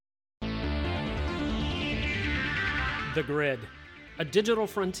The Grid, a digital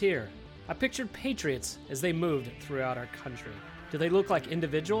frontier. I pictured patriots as they moved throughout our country. Do they look like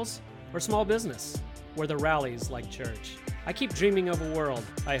individuals or small business, where the rallies like church? I keep dreaming of a world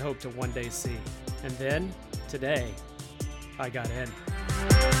I hope to one day see. And then, today, I got in.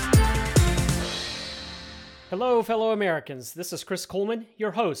 Hello, fellow Americans. This is Chris Coleman,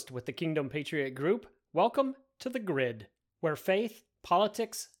 your host with the Kingdom Patriot Group. Welcome to The Grid, where faith,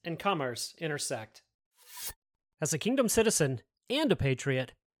 politics, and commerce intersect. As a Kingdom citizen and a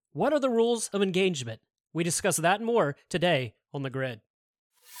patriot, what are the rules of engagement? We discuss that and more today on The Grid.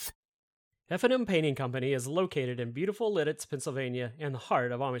 F&M Painting Company is located in beautiful Lititz, Pennsylvania, in the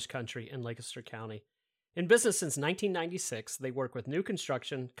heart of Amish country in Lancaster County. In business since 1996, they work with new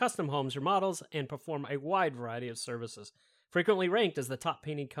construction, custom homes, remodels, and perform a wide variety of services. Frequently ranked as the top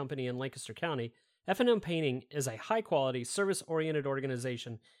painting company in Lancaster County, F&M Painting is a high-quality, service-oriented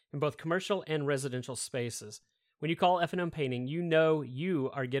organization in both commercial and residential spaces. When you call F&M Painting, you know you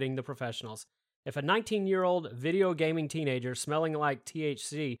are getting the professionals. If a 19-year-old video gaming teenager smelling like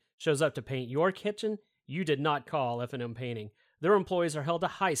THC shows up to paint your kitchen, you did not call F&M Painting. Their employees are held to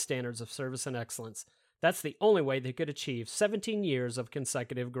high standards of service and excellence. That's the only way they could achieve 17 years of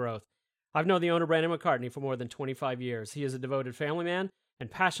consecutive growth. I've known the owner, Brandon McCartney, for more than 25 years. He is a devoted family man and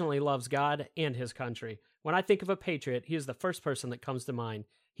passionately loves God and his country. When I think of a patriot, he is the first person that comes to mind.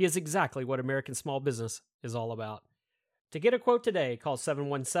 He is exactly what American small business is all about. To get a quote today, call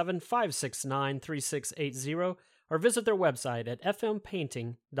 717-569-3680 or visit their website at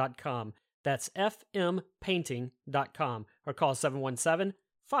fmpainting.com. That's fmpainting.com or call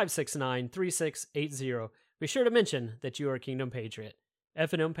 717-569-3680. Be sure to mention that you are a Kingdom Patriot.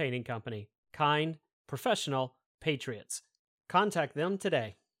 F&M Painting Company. Kind, professional patriots. Contact them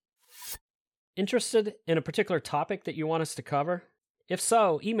today. Interested in a particular topic that you want us to cover? If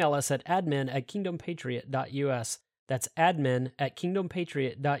so, email us at admin@kingdompatriot.us. That's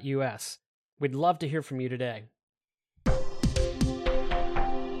admin@kingdompatriot.us. We'd love to hear from you today.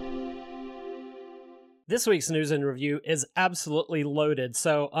 This week's news and review is absolutely loaded,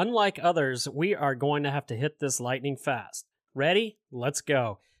 so unlike others, we are going to have to hit this lightning fast. Ready? Let's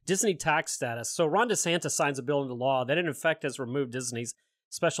go. Disney tax status. So Ron DeSantis signs a bill into law that in effect has removed Disney's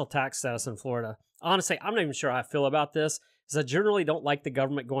special tax status in Florida. Honestly, I'm not even sure how I feel about this, because I generally don't like the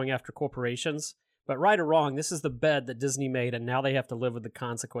government going after corporations. But right or wrong, this is the bed that Disney made, and now they have to live with the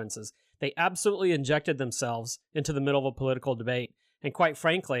consequences. They absolutely injected themselves into the middle of a political debate, and quite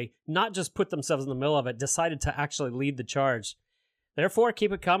frankly, not just put themselves in the middle of it, decided to actually lead the charge. Therefore,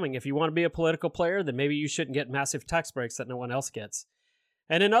 keep it coming. If you want to be a political player, then maybe you shouldn't get massive tax breaks that no one else gets.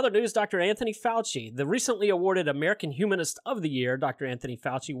 And in other news, Dr. Anthony Fauci, the recently awarded American Humanist of the Year, Dr. Anthony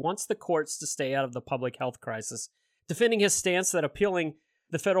Fauci, wants the courts to stay out of the public health crisis. Defending his stance that appealing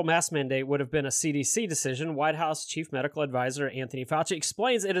the federal mask mandate would have been a CDC decision, White House Chief Medical Advisor Anthony Fauci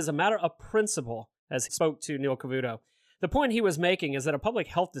explains it is a matter of principle, as he spoke to Neil Cavuto. The point he was making is that a public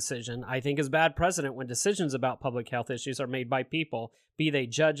health decision, I think, is bad precedent when decisions about public health issues are made by people, be they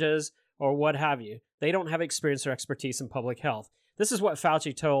judges or what have you. They don't have experience or expertise in public health. This is what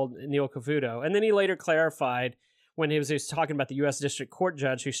Fauci told Neil Cavuto, and then he later clarified when he was talking about the U.S. District Court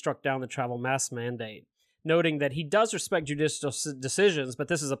judge who struck down the travel mask mandate, noting that he does respect judicial decisions, but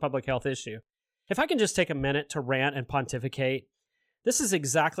this is a public health issue. If I can just take a minute to rant and pontificate, this is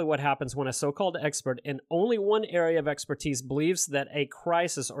exactly what happens when a so-called expert in only one area of expertise believes that a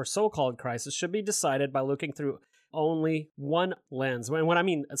crisis or so-called crisis should be decided by looking through only one lens. When I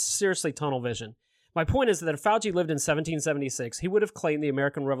mean seriously tunnel vision. My point is that if Fauci lived in 1776, he would have claimed the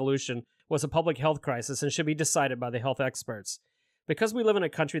American Revolution was a public health crisis and should be decided by the health experts. Because we live in a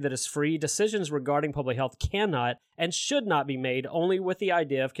country that is free, decisions regarding public health cannot and should not be made only with the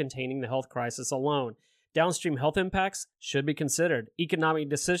idea of containing the health crisis alone. Downstream health impacts should be considered. Economic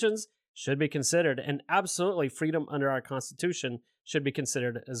decisions should be considered. And absolutely freedom under our Constitution should be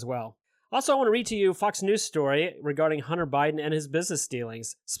considered as well. Also, I want to read to you a Fox News story regarding Hunter Biden and his business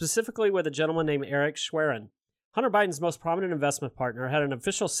dealings, specifically with a gentleman named Eric Schwerin. Hunter Biden's most prominent investment partner had an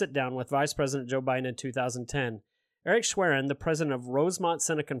official sit-down with Vice President Joe Biden in 2010. Eric Schwerin, the president of Rosemont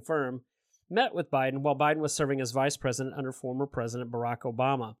Seneca Firm, met with Biden while Biden was serving as vice president under former President Barack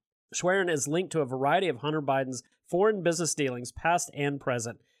Obama. Schwerin is linked to a variety of Hunter Biden's foreign business dealings, past and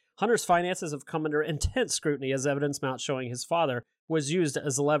present. Hunter's finances have come under intense scrutiny as evidence mounts showing his father was used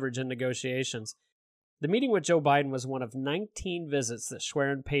as leverage in negotiations. The meeting with Joe Biden was one of 19 visits that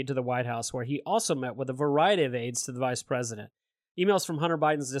Schwerin paid to the White House, where he also met with a variety of aides to the vice president. Emails from Hunter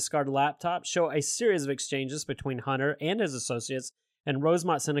Biden's discarded laptop show a series of exchanges between Hunter and his associates and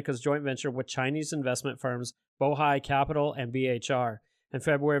Rosemont Seneca's joint venture with Chinese investment firms Bohai Capital and BHR. In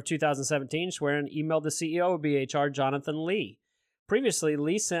February of 2017, Schwerin emailed the CEO of BHR, Jonathan Lee. Previously,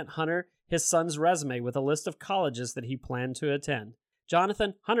 Lee sent Hunter his son's resume with a list of colleges that he planned to attend.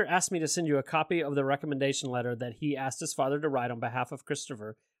 Jonathan, Hunter asked me to send you a copy of the recommendation letter that he asked his father to write on behalf of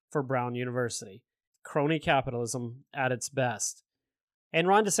Christopher for Brown University. Crony capitalism at its best. And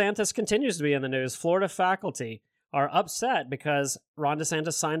Ron DeSantis continues to be in the news. Florida faculty are upset because Ron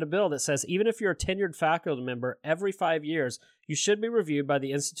DeSantis signed a bill that says even if you're a tenured faculty member, every 5 years, you should be reviewed by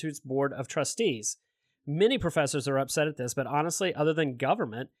the Institute's Board of Trustees. Many professors are upset at this, but honestly, other than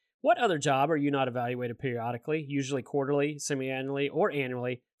government, what other job are you not evaluated periodically, usually quarterly, semi-annually, or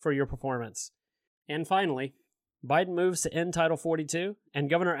annually, for your performance? And finally, Biden moves to end Title 42, and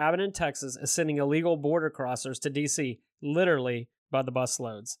Governor Abbott in Texas is sending illegal border crossers to D.C., literally by the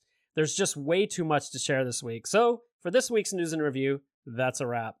busloads. There's just way too much to share this week. So, for this week's News and Review, that's a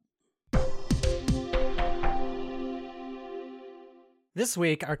wrap. This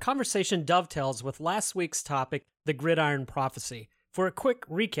week, our conversation dovetails with last week's topic, the Gridiron Prophecy. For a quick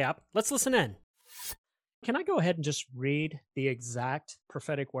recap, let's listen in. Can I go ahead and just read the exact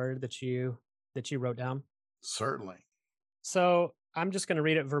prophetic word that you wrote down? Certainly. So, I'm just going to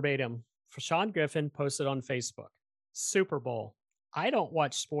read it verbatim. Sean Griffin posted on Facebook. Super Bowl. I don't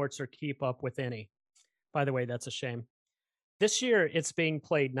watch sports or keep up with any. By the way, that's a shame. This year, it's being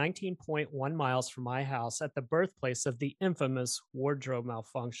played 19.1 miles from my house at the birthplace of the infamous wardrobe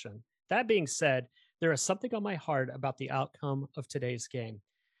malfunction. That being said, there is something on my heart about the outcome of today's game.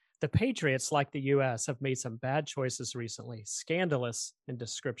 The Patriots, like the U.S., have made some bad choices recently, scandalous in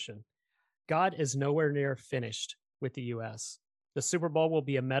description. God is nowhere near finished with the U.S. The Super Bowl will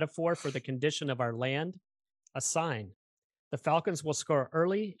be a metaphor for the condition of our land, a sign. The Falcons will score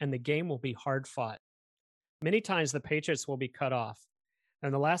early, and the game will be hard fought. Many times the Patriots will be cut off.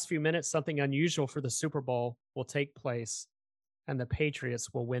 In the last few minutes, something unusual for the Super Bowl will take place, and the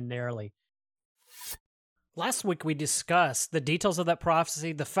Patriots will win narrowly. Last week, we discussed the details of that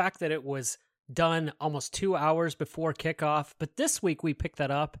prophecy, the fact that it was done almost 2 hours before kickoff. But this week, we pick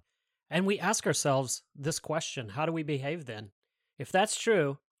that up, and we ask ourselves this question: how do we behave then? If that's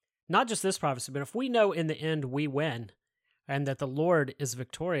true, not just this prophecy, but if we know in the end we win, and that the Lord is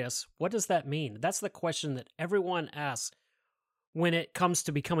victorious, what does that mean? That's the question that everyone asks when it comes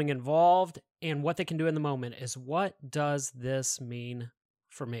to becoming involved, and what they can do in the moment is, what does this mean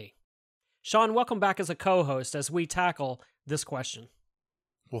for me? Sean, welcome back as a co-host as we tackle this question.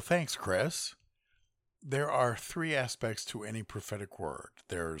 Well, thanks, Chris. There are three aspects to any prophetic word.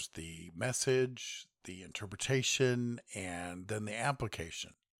 There's the message, the interpretation, and then the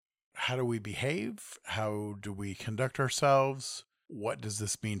application. How do we behave? How do we conduct ourselves? What does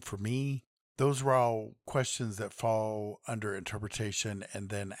this mean for me? Those are all questions that fall under interpretation and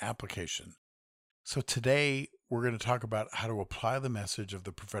then application. So today we're going to talk about how to apply the message of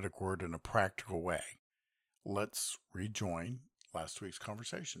the prophetic word in a practical way. Let's rejoin last week's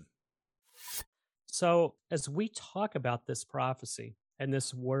conversation. So as we talk about this prophecy and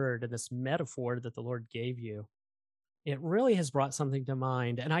this word and this metaphor that the Lord gave you, it really has brought something to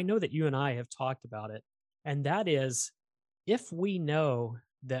mind. And I know that you and I have talked about it. And that is, if we know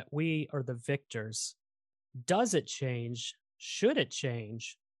that we are the victors, does it change, should it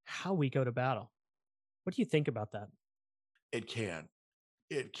change how we go to battle? What do you think about that? It can.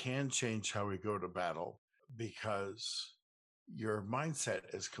 It can change how we go to battle because your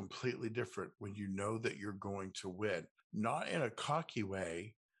mindset is completely different when you know that you're going to win, not in a cocky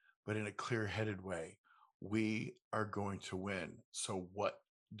way, but in a clear-headed way. We are going to win. So what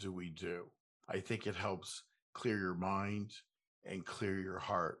do we do? I think it helps clear your mind and clear your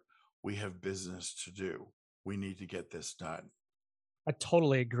heart. We have business to do. We need to get this done. I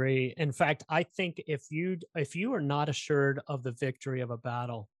totally agree. In fact, I think if you are not assured of the victory of a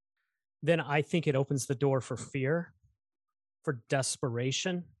battle, then I think it opens the door for fear, for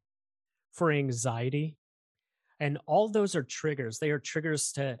desperation, for anxiety. And all those are triggers. They are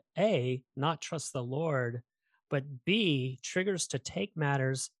triggers to A, not trust the Lord, but B, triggers to take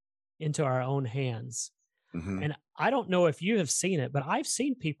matters into our own hands. Mm-hmm. And I don't know if you have seen it, but I've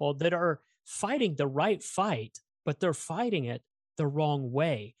seen people that are fighting the right fight, but they're fighting it the wrong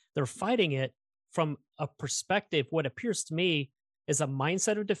way. They're fighting it from a perspective, what appears to me is a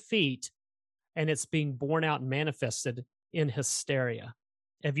mindset of defeat, and it's being borne out and manifested in hysteria.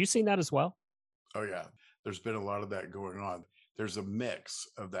 Have you seen that as well? Oh, yeah. There's been a lot of that going on. There's a mix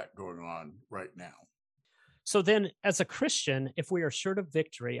of that going on right now. So then, as a Christian, if we are assured of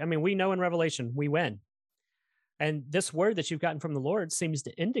victory, I mean, we know in Revelation we win. And this word that you've gotten from the Lord seems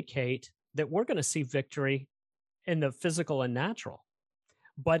to indicate that we're going to see victory in the physical and natural.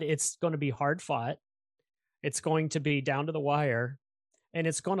 But it's going to be hard fought. It's going to be down to the wire. and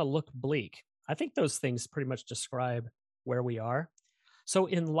it's going to look bleak. I think those things pretty much describe where we are. So,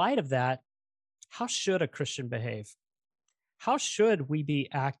 in light of that, how should a Christian behave? How should we be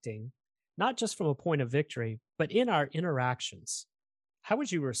acting, not just from a point of victory, but in our interactions? How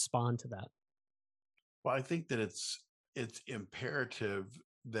would you respond to that? Well, I think that it's imperative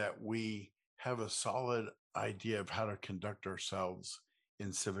that we have a solid idea of how to conduct ourselves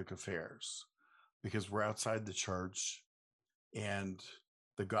in civic affairs because we're outside the church and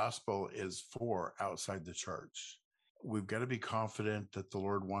the gospel is for outside the church. We've got to be confident that the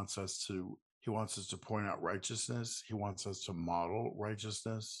Lord wants us to, he wants us to point out righteousness. He wants us to model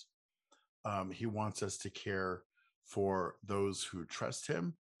righteousness. He wants us to care for those who trust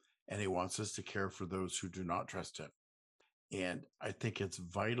him, and he wants us to care for those who do not trust him. And I think it's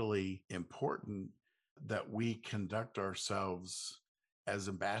vitally important that we conduct ourselves as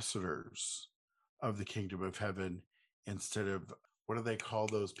ambassadors of the kingdom of heaven instead of what do they call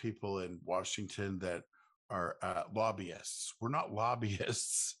those people in Washington that are lobbyists? We're not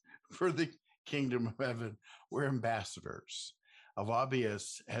lobbyists for the kingdom of heaven. We're ambassadors. A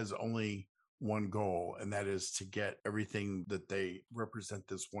lobbyist has only one goal, and that is to get everything that they represent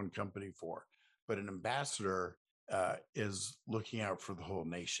this one company for. But an ambassador is looking out for the whole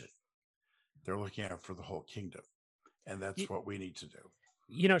nation. They're looking out for the whole kingdom. And that's what we need to do.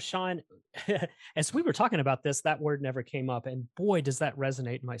 You know, Sean, as we were talking about this, that word never came up. And boy, does that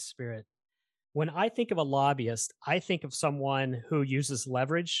resonate in my spirit. When I think of a lobbyist, I think of someone who uses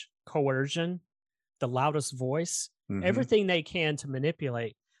leverage, coercion, the loudest voice, everything they can to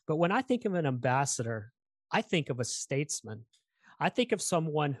manipulate. But when I think of an ambassador, I think of a statesman. I think of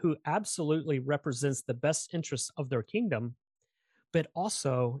someone who absolutely represents the best interests of their kingdom, but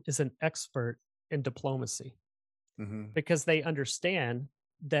also is an expert in diplomacy because they understand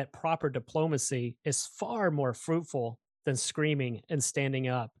that proper diplomacy is far more fruitful than screaming and standing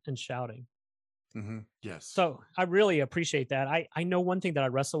up and shouting. Yes. So I really appreciate that. I know one thing that I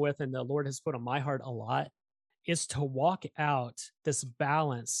wrestle with and the Lord has put on my heart a lot is to walk out this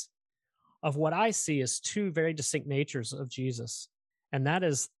balance of what I see as two very distinct natures of Jesus. And that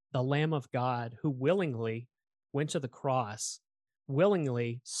is the Lamb of God who willingly went to the cross,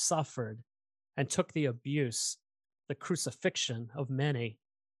 willingly suffered and took the abuse, the crucifixion of many,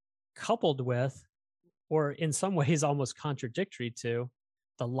 coupled with, or in some ways almost contradictory to,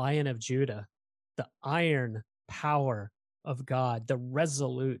 the Lion of Judah, the iron power of God, the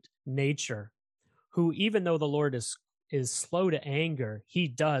resolute nature, who, even though the Lord is slow to anger, he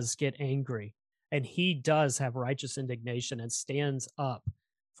does get angry and he does have righteous indignation and stands up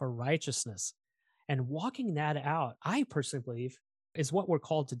for righteousness. And walking that out, I personally believe, is what we're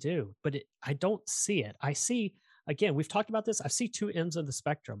called to do. But I don't see it. I see, again, we've talked about this. I see two ends of the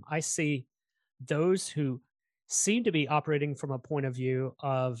spectrum. I see those who seem to be operating from a point of view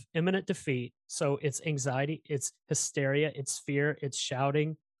of imminent defeat. So it's anxiety, it's hysteria, it's fear, it's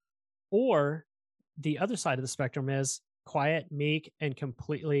shouting. Or the other side of the spectrum is quiet, meek, and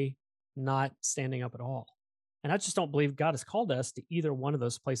completely not standing up at all. And I just don't believe God has called us to either one of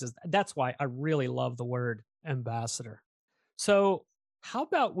those places. That's why I really love the word ambassador. So, how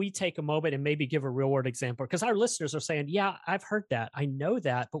about we take a moment and maybe give a real world example? Because our listeners are saying, yeah, I've heard that. I know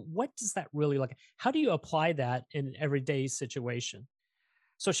that. But what does that really look like? How do you apply that in an everyday situation?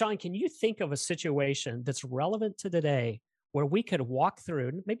 So, Sean, can you think of a situation that's relevant to today where we could walk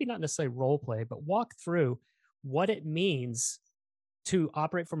through, maybe not necessarily role play, but walk through what it means to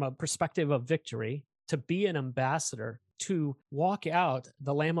operate from a perspective of victory, to be an ambassador, to walk out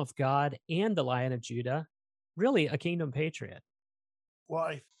the Lamb of God and the Lion of Judah, really a kingdom patriot? Well,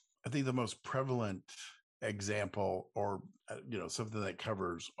 I think the most prevalent example or, something that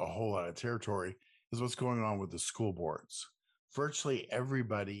covers a whole lot of territory is what's going on with the school boards. Virtually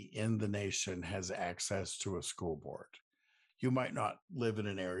everybody in the nation has access to a school board. You might not live in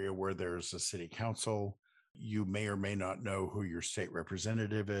an area where there's a city council. You may or may not know who your state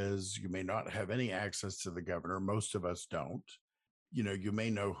representative is. You may not have any access to the governor. Most of us don't. You may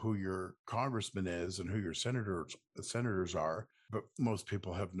know who your congressman is and who your senators are, but most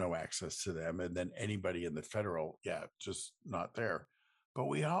people have no access to them. And then anybody in the federal, just not there. But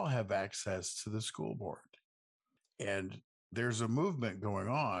we all have access to the school board. And there's a movement going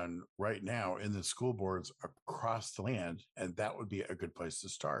on right now in the school boards across the land, and that would be a good place to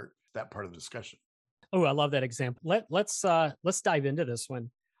start that part of the discussion. Oh, I love that example. Let's dive into this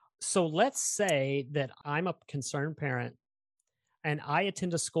one. So let's say that I'm a concerned parent and I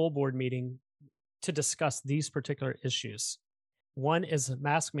attend a school board meeting to discuss these particular issues. One is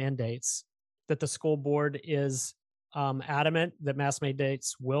mask mandates, that the school board is adamant that mask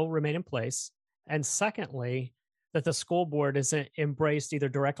mandates will remain in place. And secondly, that the school board isn't embraced either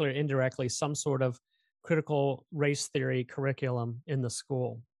directly or indirectly some sort of critical race theory curriculum in the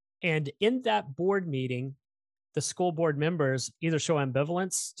school. And in that board meeting, the school board members either show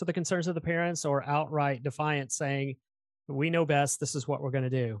ambivalence to the concerns of the parents or outright defiance, saying, "We know best. This is what we're going to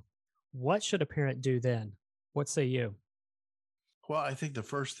do." What should a parent do then? What say you? Well, I think the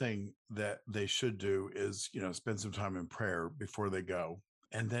first thing that they should do is, spend some time in prayer before they go.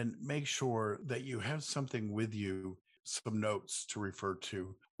 And then make sure that you have something with you, some notes to refer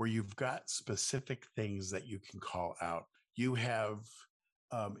to, where you've got specific things that you can call out. You have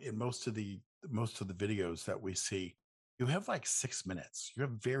in most of the videos that we see, you have like 6 minutes. You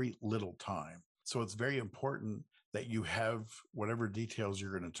have very little time. So it's very important that you have whatever details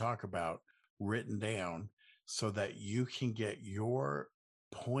you're going to talk about written down so that you can get your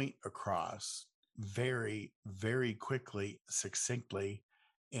point across very, very quickly, succinctly,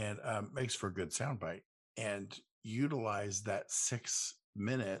 and makes for a good soundbite. And utilize that 6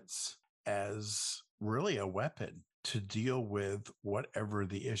 minutes as really a weapon to deal with whatever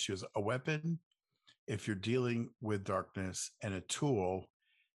the issue is. A weapon if you're dealing with darkness, and a tool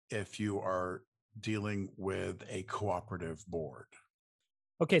if you are dealing with a cooperative board.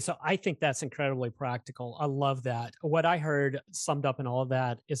 Okay, so I think that's incredibly practical. I love that. What I heard summed up in all of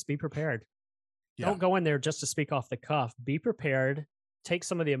that is be prepared. Yeah. Don't go in there just to speak off the cuff. Be prepared, take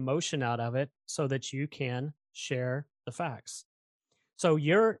some of the emotion out of it so that you can share the facts. So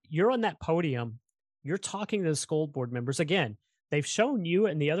you're on that podium, you're talking to the school board members. Again, they've shown you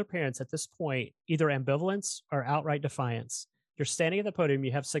and the other parents at this point either ambivalence or outright defiance. You're standing at the podium,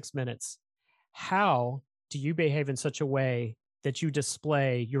 you have 6 minutes. How do you behave in such a way that you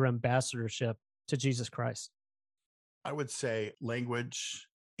display your ambassadorship to Jesus Christ? I would say language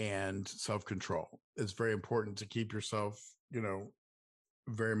and self control. It's very important to keep yourself,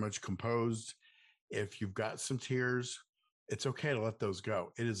 very much composed. If you've got some tears, it's okay to let those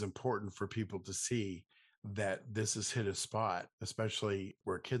go. It is important for people to see that this has hit a spot, especially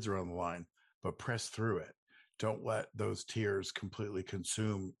where kids are on the line, but press through it. Don't let those tears completely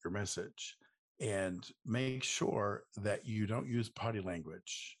consume your message, and make sure that you don't use potty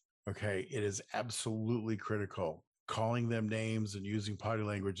language. Okay. It is absolutely critical. Calling them names and using potty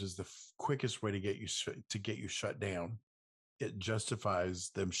language is the quickest way to get you shut down. It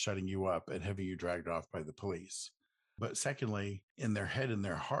justifies them shutting you up and having you dragged off by the police. But secondly, in their head and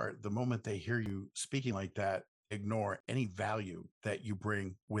their heart, the moment they hear you speaking like that, ignore any value that you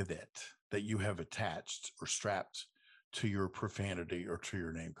bring with it, that you have attached or strapped to your profanity or to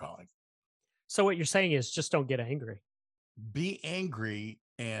your name calling. So what you're saying is just don't get angry. Be angry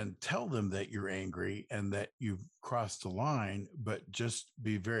and tell them that you're angry and that you've crossed the line, but just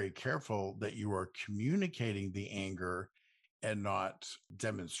be very careful that you are communicating the anger and not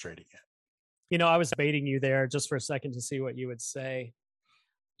demonstrating it. I was baiting you there just for a second to see what you would say.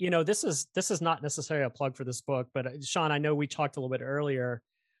 This is not necessarily a plug for this book, but Sean, I know we talked a little bit earlier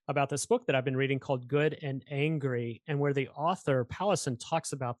about this book that I've been reading called Good and Angry, and where the author Powlison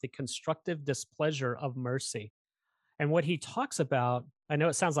talks about the constructive displeasure of mercy. And what he talks about, I know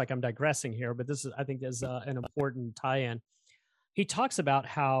it sounds like I'm digressing here, but this is, I think, is an important tie-in. He talks about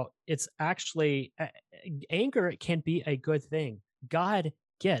how it's actually anger can be a good thing. God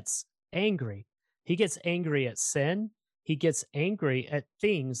gets angry. He gets angry at sin. He gets angry at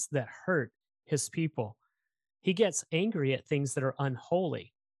things that hurt his people. He gets angry at things that are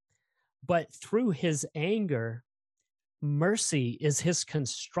unholy. But through his anger, mercy is his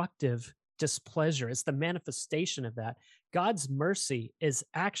constructive displeasure. It's the manifestation of that. God's mercy is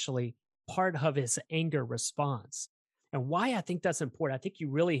actually part of his anger response. And why I think that's important, I think you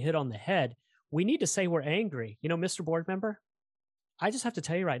really hit on the head. We need to say we're angry. Mr. Board Member, I just have to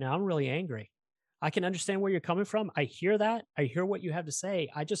tell you right now, I'm really angry. I can understand where you're coming from. I hear that. I hear what you have to say.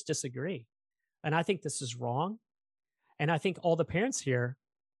 I just disagree. And I think this is wrong. And I think all the parents here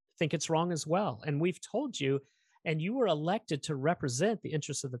think it's wrong as well. And we've told you, and you were elected to represent the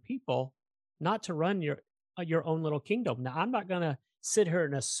interests of the people, not to run your own little kingdom. Now, I'm not going to sit here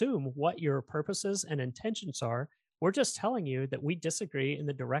and assume what your purposes and intentions are. We're just telling you that we disagree in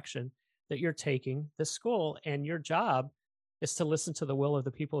the direction that you're taking the school, and your job is to listen to the will of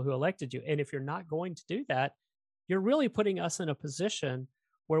the people who elected you. And if you're not going to do that, you're really putting us in a position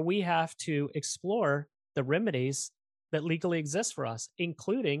where we have to explore the remedies that legally exist for us,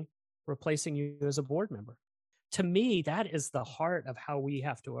 including replacing you as a board member. To me, that is the heart of how we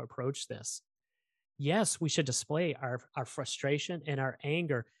have to approach this. Yes, we should display our frustration and our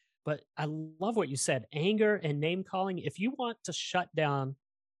anger, but I love what you said, anger and name calling. If you want to shut down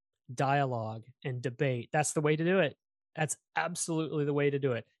dialogue and debate, that's the way to do it. That's absolutely the way to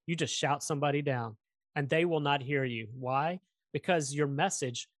do it. You just shout somebody down. and they will not hear you. Why? Because your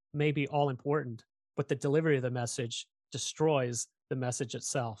message may be all important, but the delivery of the message destroys the message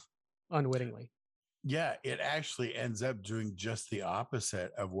itself unwittingly. Yeah, it actually ends up doing just the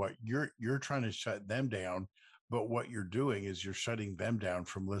opposite of what you're trying to shut them down, but what you're doing is you're shutting them down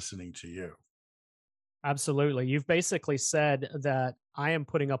from listening to you. Absolutely. You've basically said that I am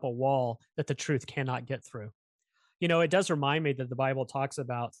putting up a wall that the truth cannot get through. You know, it does remind me that the Bible talks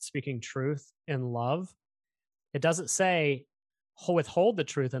about speaking truth in love. It doesn't say withhold the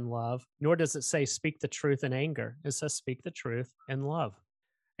truth in love, nor does it say speak the truth in anger. It says speak the truth in love.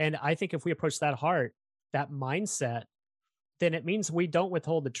 And I think if we approach that heart, that mindset, then it means we don't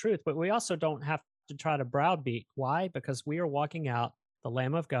withhold the truth, but we also don't have to try to browbeat. Why? Because we are walking out the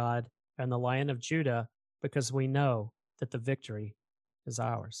Lamb of God and the Lion of Judah, because we know that the victory is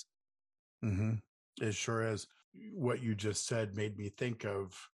ours. Mm-hmm. It sure is. What you just said made me think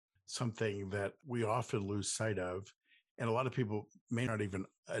of something that we often lose sight of, and a lot of people may not even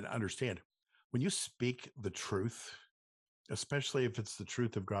understand. When you speak the truth, especially if it's the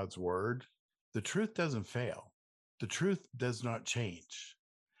truth of God's word, the truth doesn't fail. The truth does not change.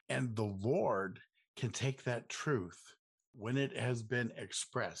 And the Lord can take that truth when it has been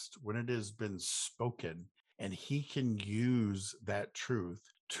expressed, when it has been spoken, and he can use that truth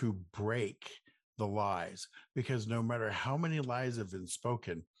to break the lies. Because no matter how many lies have been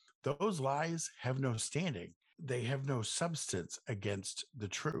spoken, those lies have no standing. They have no substance against the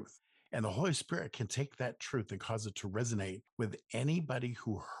truth. And the Holy Spirit can take that truth and cause it to resonate with anybody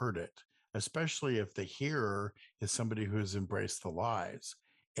who heard it, especially if the hearer is somebody who has embraced the lies.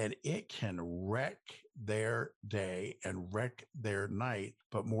 And it can wreck their day and wreck their night,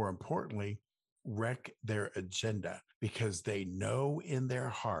 but more importantly, wreck their agenda, because they know in their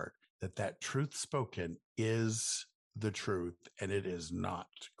heart that that truth spoken is the truth and it is not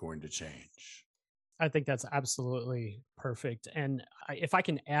going to change. I think that's absolutely perfect. And if I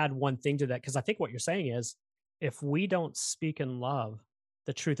can add one thing to that, because I think what you're saying is if we don't speak in love,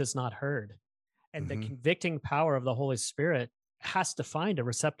 the truth is not heard. And the Mm-hmm. convicting power of the Holy Spirit has to find a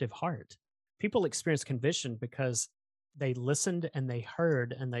receptive heart. People experience conviction because they listened and they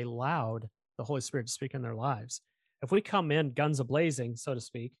heard and they allowed the Holy Spirit to speak in their lives. If we come in guns a-blazing, so to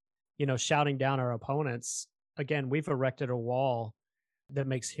speak, you know, shouting down our opponents, again, we've erected a wall that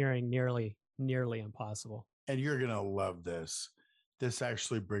makes hearing nearly impossible. And you're going to love this. This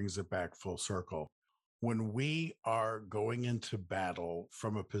actually brings it back full circle. When we are going into battle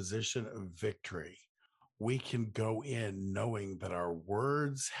from a position of victory, we can go in knowing that our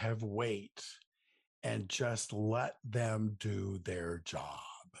words have weight and just let them do their job.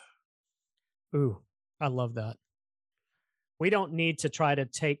 Ooh, I love that. We don't need to try to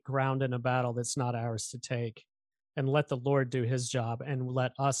take ground in a battle that's not ours to take, and let the Lord do his job and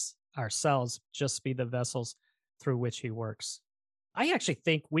let us ourselves just be the vessels through which he works. I actually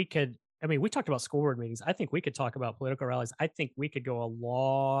think we could, I mean, we talked about school board meetings. I think we could talk about political rallies. I think we could go a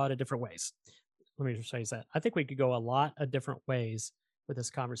lot of different ways. Let me just say that. I think we could go a lot of different ways with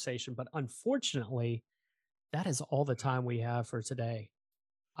this conversation, but unfortunately, that is all the time we have for today.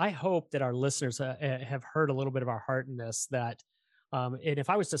 I hope that our listeners have heard a little bit of our heart in this. That, and if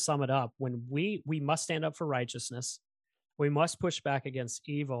I was to sum it up, when we must stand up for righteousness, we must push back against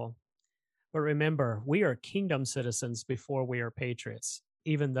evil. But remember, we are kingdom citizens before we are patriots,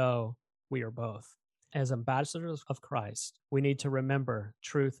 even though we are both. As ambassadors of Christ, we need to remember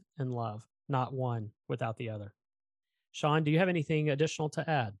truth and love, not one without the other. Sean, do you have anything additional to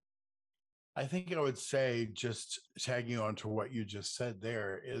add? I think I would say, just tagging on to what you just said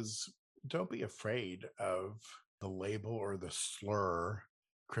there, is don't be afraid of the label or the slur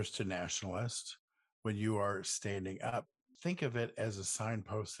Christian nationalist when you are standing up. Think of it as a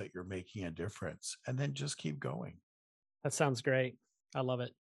signpost that you're making a difference, and then just keep going. That sounds great. I love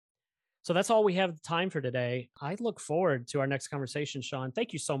it. So that's all we have time for today. I look forward to our next conversation, Sean.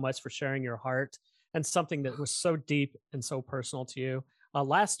 Thank you so much for sharing your heart and something that was so deep and so personal to you.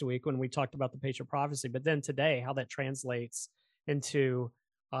 Last week when we talked about the Patriot Prophecy, but then today, how that translates into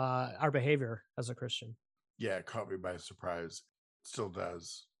our behavior as a Christian. Yeah, it caught me by surprise. It still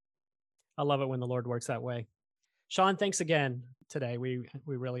does. I love it when the Lord works that way. Sean, thanks again today. We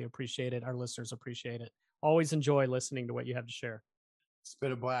really appreciate it. Our listeners appreciate it. Always enjoy listening to what you have to share. It's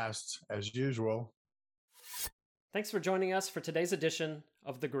been a blast, as usual. Thanks for joining us for today's edition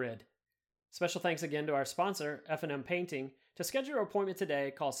of The Grid. Special thanks again to our sponsor, F&M Painting. To schedule your appointment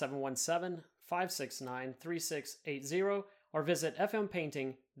today, call 717-569-3680 or visit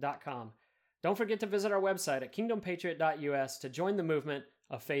fmpainting.com. Don't forget to visit our website at kingdompatriot.us to join the movement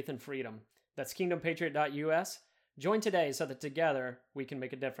of faith and freedom. That's kingdompatriot.us. Join today so that together we can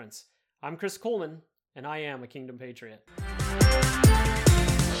make a difference. I'm Chris Coleman. And I am a Kingdom Patriot.